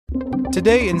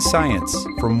Today in Science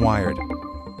from Wired.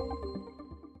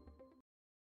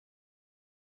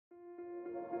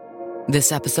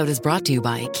 This episode is brought to you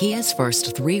by Kia's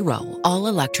first three-row,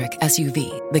 all-electric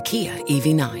SUV, the Kia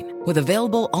EV9, with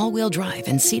available all-wheel drive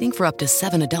and seating for up to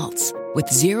 7 adults, with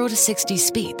 0 to 60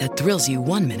 speed that thrills you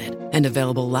 1 minute and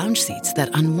available lounge seats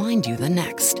that unwind you the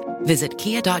next. Visit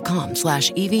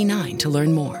kia.com/EV9 to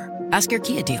learn more. Ask your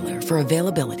Kia dealer for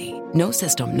availability. No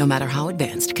system, no matter how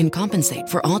advanced, can compensate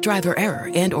for all driver error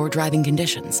and or driving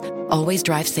conditions. Always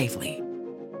drive safely.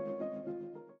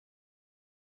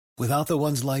 Without the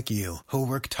ones like you, who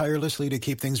work tirelessly to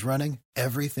keep things running,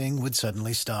 everything would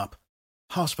suddenly stop.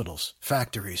 Hospitals,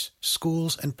 factories,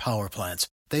 schools, and power plants,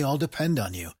 they all depend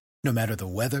on you. No matter the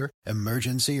weather,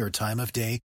 emergency, or time of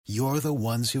day, you're the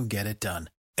ones who get it done.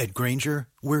 At Grainger,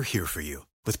 we're here for you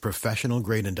with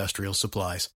professional-grade industrial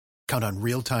supplies. Count on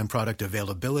real-time product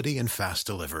availability and fast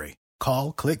delivery.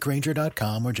 Call, click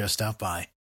Grainger.com, or just stop by.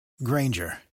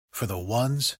 Grainger, for the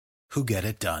ones who get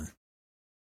it done.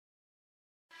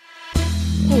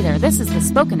 Hey there, this is the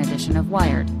spoken edition of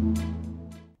Wired.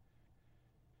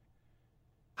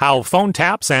 How Phone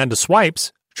Taps and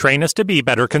Swipes Train Us to Be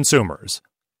Better Consumers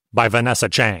by Vanessa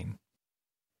Chang.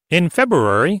 In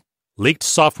February, leaked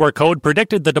software code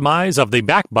predicted the demise of the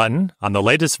back button on the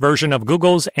latest version of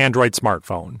Google's Android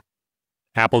smartphone.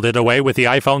 Apple did away with the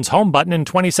iPhone's home button in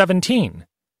 2017.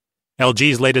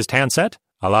 LG's latest handset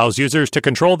allows users to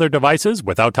control their devices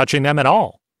without touching them at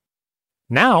all.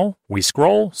 Now, we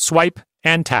scroll, swipe,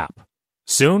 and tap.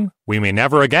 Soon, we may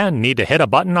never again need to hit a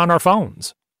button on our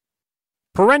phones.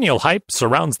 Perennial hype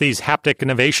surrounds these haptic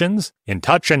innovations in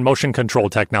touch and motion control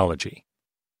technology.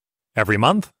 Every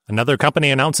month, another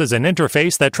company announces an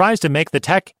interface that tries to make the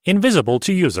tech invisible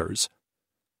to users.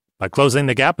 By closing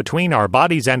the gap between our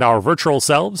bodies and our virtual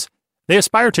selves, they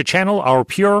aspire to channel our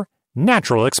pure,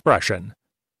 natural expression.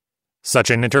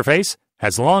 Such an interface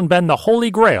has long been the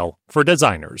holy grail for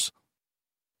designers.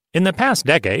 In the past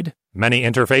decade, many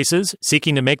interfaces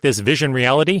seeking to make this vision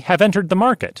reality have entered the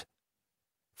market.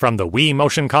 From the Wii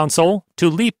Motion Console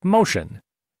to Leap Motion,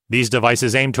 these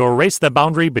devices aim to erase the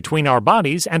boundary between our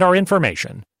bodies and our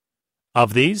information.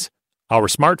 Of these, our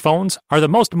smartphones are the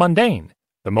most mundane,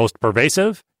 the most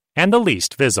pervasive, and the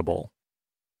least visible.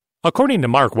 According to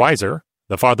Mark Weiser,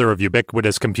 the father of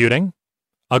ubiquitous computing,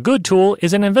 a good tool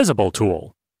is an invisible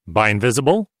tool. By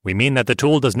invisible, we mean that the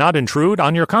tool does not intrude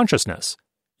on your consciousness.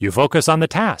 You focus on the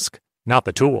task, not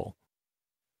the tool.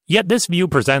 Yet this view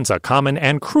presents a common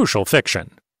and crucial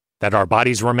fiction, that our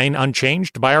bodies remain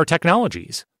unchanged by our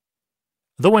technologies.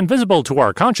 Though invisible to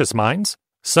our conscious minds,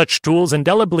 such tools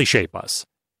indelibly shape us.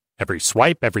 Every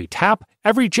swipe, every tap,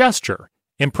 every gesture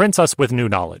imprints us with new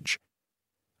knowledge.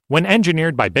 When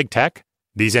engineered by big tech,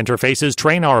 these interfaces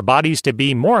train our bodies to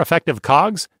be more effective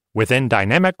cogs within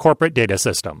dynamic corporate data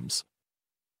systems.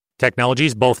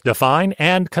 Technologies both define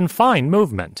and confine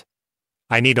movement.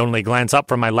 I need only glance up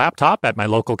from my laptop at my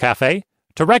local cafe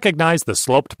to recognize the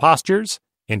sloped postures,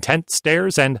 intent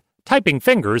stares, and typing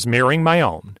fingers mirroring my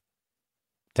own.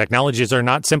 Technologies are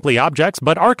not simply objects,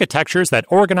 but architectures that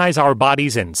organize our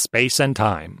bodies in space and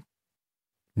time.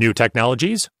 New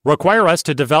technologies require us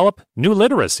to develop new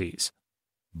literacies.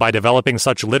 By developing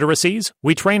such literacies,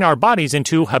 we train our bodies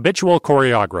into habitual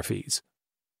choreographies.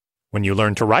 When you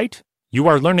learn to write, you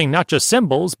are learning not just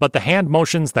symbols, but the hand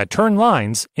motions that turn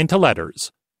lines into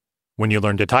letters. When you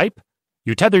learn to type,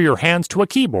 you tether your hands to a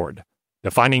keyboard,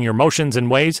 defining your motions in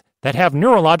ways that have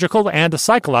neurological and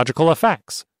psychological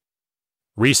effects.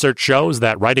 Research shows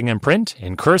that writing in print,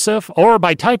 in cursive, or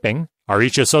by typing are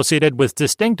each associated with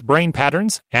distinct brain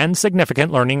patterns and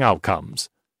significant learning outcomes.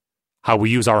 How we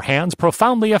use our hands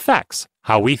profoundly affects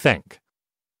how we think.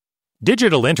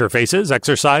 Digital interfaces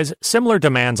exercise similar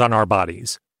demands on our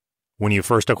bodies. When you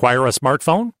first acquire a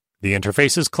smartphone, the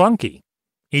interface is clunky.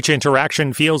 Each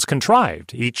interaction feels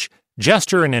contrived, each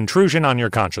gesture an intrusion on your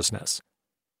consciousness.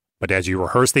 But as you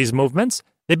rehearse these movements,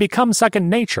 they become second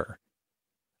nature.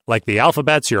 Like the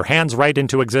alphabets your hands write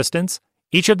into existence,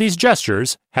 each of these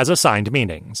gestures has assigned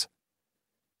meanings.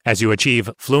 As you achieve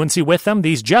fluency with them,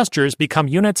 these gestures become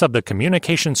units of the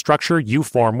communication structure you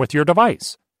form with your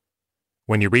device.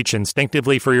 When you reach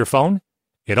instinctively for your phone,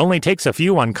 it only takes a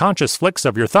few unconscious flicks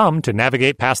of your thumb to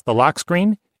navigate past the lock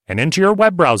screen and into your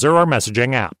web browser or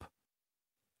messaging app.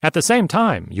 At the same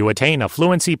time, you attain a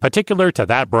fluency particular to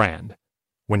that brand.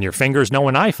 When your fingers know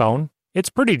an iPhone, it's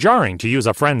pretty jarring to use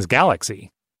a friend's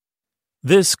Galaxy.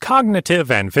 This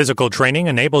cognitive and physical training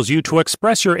enables you to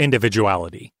express your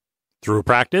individuality. Through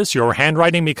practice, your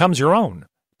handwriting becomes your own,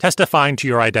 testifying to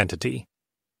your identity.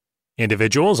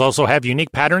 Individuals also have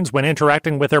unique patterns when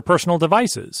interacting with their personal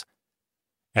devices.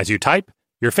 As you type,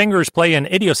 your fingers play an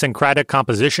idiosyncratic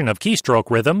composition of keystroke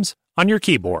rhythms on your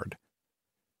keyboard.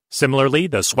 Similarly,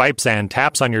 the swipes and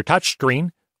taps on your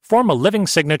touchscreen form a living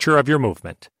signature of your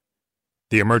movement.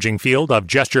 The emerging field of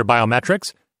gesture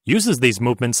biometrics uses these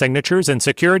movement signatures in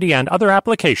security and other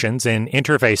applications in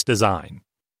interface design.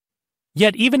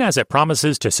 Yet even as it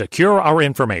promises to secure our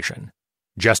information,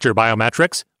 gesture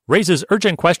biometrics raises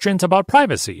urgent questions about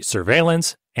privacy,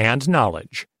 surveillance, and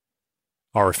knowledge.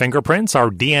 Our fingerprints, our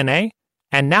DNA,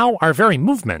 and now our very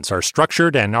movements are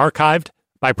structured and archived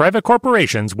by private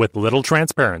corporations with little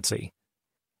transparency.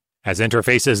 As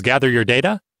interfaces gather your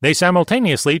data, they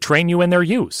simultaneously train you in their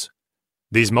use.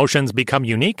 These motions become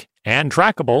unique and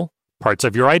trackable parts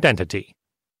of your identity.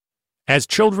 As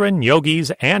children,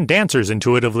 yogis, and dancers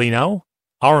intuitively know,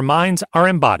 our minds are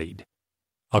embodied.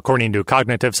 According to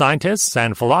cognitive scientists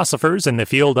and philosophers in the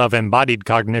field of embodied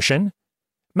cognition,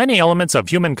 many elements of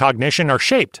human cognition are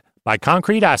shaped by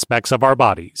concrete aspects of our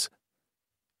bodies.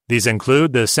 These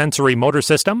include the sensory motor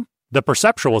system, the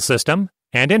perceptual system,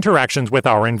 and interactions with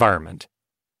our environment.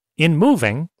 In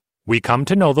moving, we come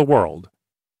to know the world.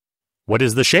 What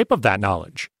is the shape of that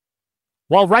knowledge?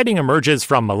 While writing emerges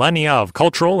from millennia of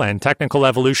cultural and technical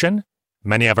evolution,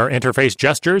 many of our interface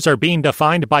gestures are being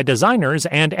defined by designers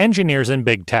and engineers in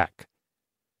big tech.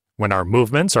 When our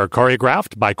movements are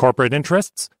choreographed by corporate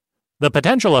interests, the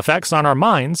potential effects on our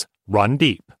minds run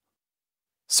deep.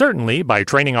 Certainly, by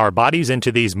training our bodies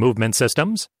into these movement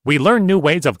systems, we learn new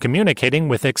ways of communicating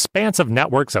with expansive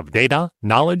networks of data,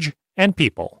 knowledge, and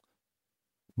people.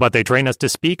 But they train us to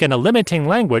speak in a limiting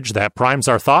language that primes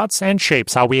our thoughts and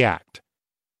shapes how we act.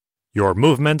 Your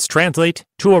movements translate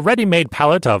to a ready-made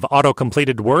palette of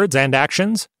auto-completed words and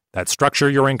actions that structure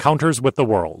your encounters with the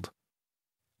world.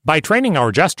 By training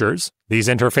our gestures, these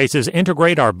interfaces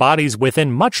integrate our bodies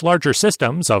within much larger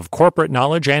systems of corporate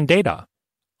knowledge and data,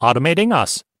 automating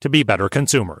us to be better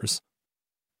consumers.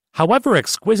 However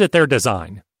exquisite their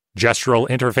design, gestural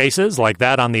interfaces like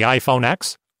that on the iPhone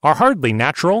X are hardly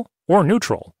natural or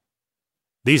neutral.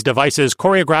 These devices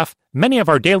choreograph many of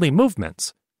our daily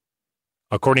movements.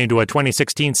 According to a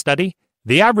 2016 study,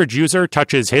 the average user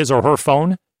touches his or her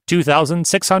phone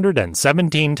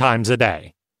 2,617 times a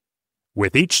day.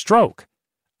 With each stroke,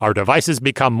 our devices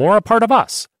become more a part of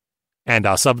us, and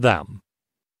us of them.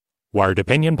 Wired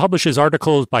Opinion publishes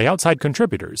articles by outside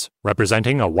contributors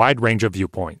representing a wide range of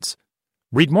viewpoints.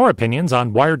 Read more opinions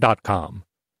on Wired.com.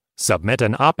 Submit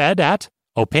an op-ed at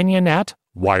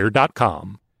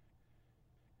opinion@wired.com.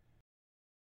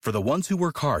 For the ones who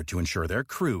work hard to ensure their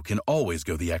crew can always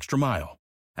go the extra mile,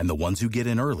 and the ones who get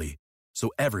in early so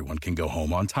everyone can go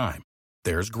home on time,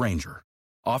 there's Grainger,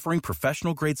 offering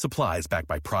professional-grade supplies backed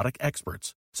by product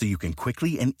experts so you can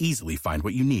quickly and easily find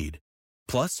what you need.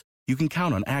 Plus, you can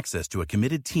count on access to a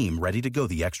committed team ready to go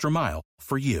the extra mile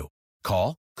for you.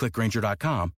 Call, click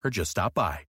Grainger.com, or just stop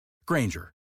by.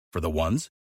 Grainger, for the ones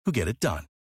who get it done.